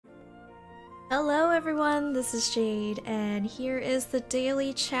Hello everyone, this is Jade, and here is the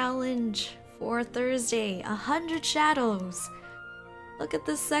daily challenge for Thursday, 100 shadows. Look at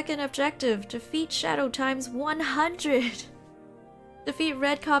the second objective, defeat shadow times 100. Defeat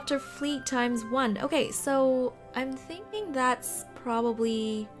red copter fleet times 1. Okay, so I'm thinking that's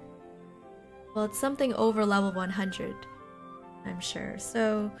probably, well, it's something over level 100, I'm sure.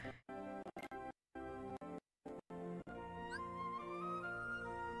 So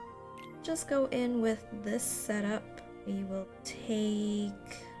just go in with this setup. We will take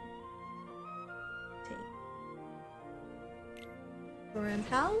Goran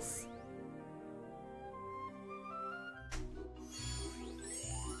Pals.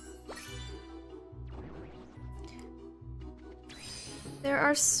 There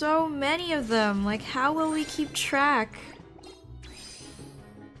are so many of them, like how will we keep track?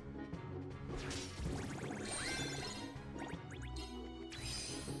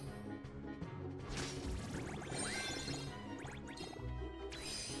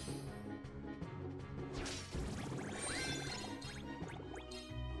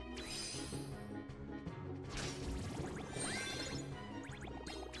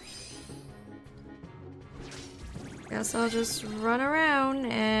 Guess I'll just run around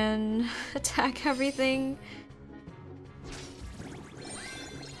and attack everything.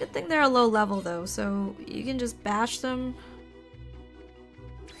 Good thing they're a low level though, so you can just bash them.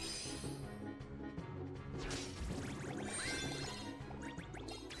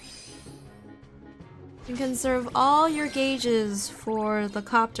 You can conserve all your gauges for the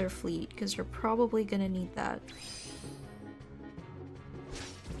copter fleet, because you're probably gonna need that.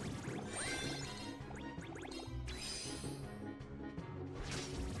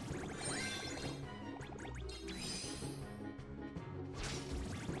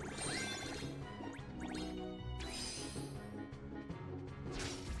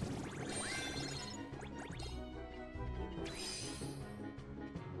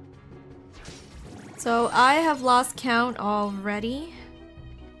 So I have lost count already.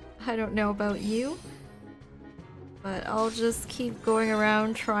 I don't know about you, but I'll just keep going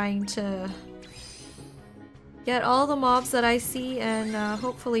around trying to get all the mobs that I see, and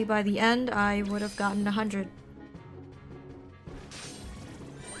hopefully by the end I would have gotten 100.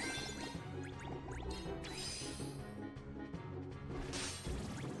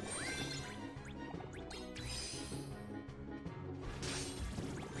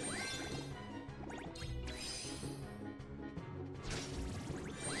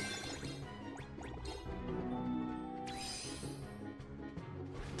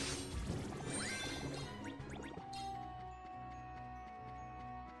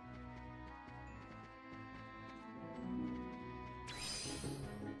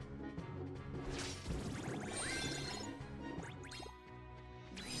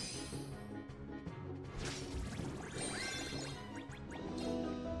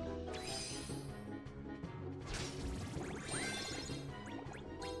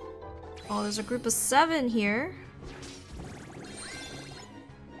 Oh, there's a group of 7 here.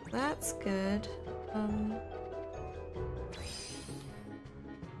 That's good.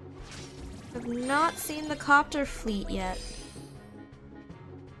 I've not seen the copter fleet yet.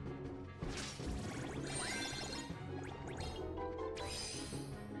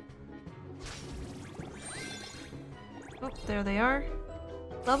 Oh, there they are.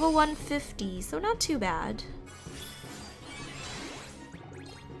 Level 150, so not too bad.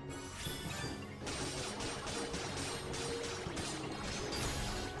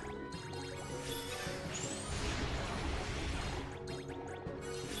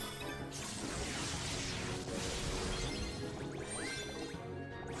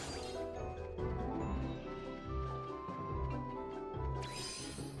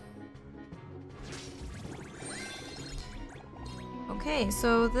 Okay,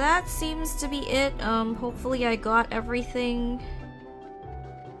 so that seems to be it. Hopefully I got everything.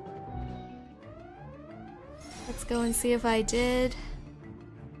 Let's go and see if I did.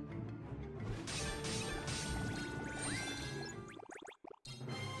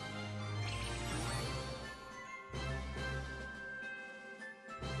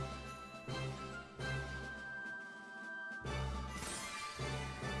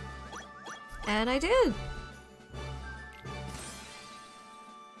 And I did!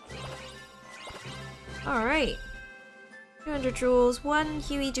 Alright. 200 jewels, 1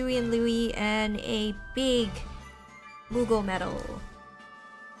 Huey, Dewey, and Louie, and a big Moogle medal.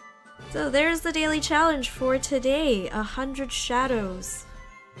 So there's the daily challenge for today. 100 shadows.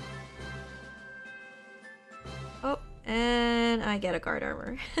 Oh, and I get a guard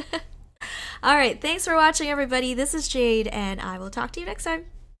armor. Alright, thanks for watching everybody. This is Jade, and I will talk to you next time.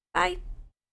 Bye!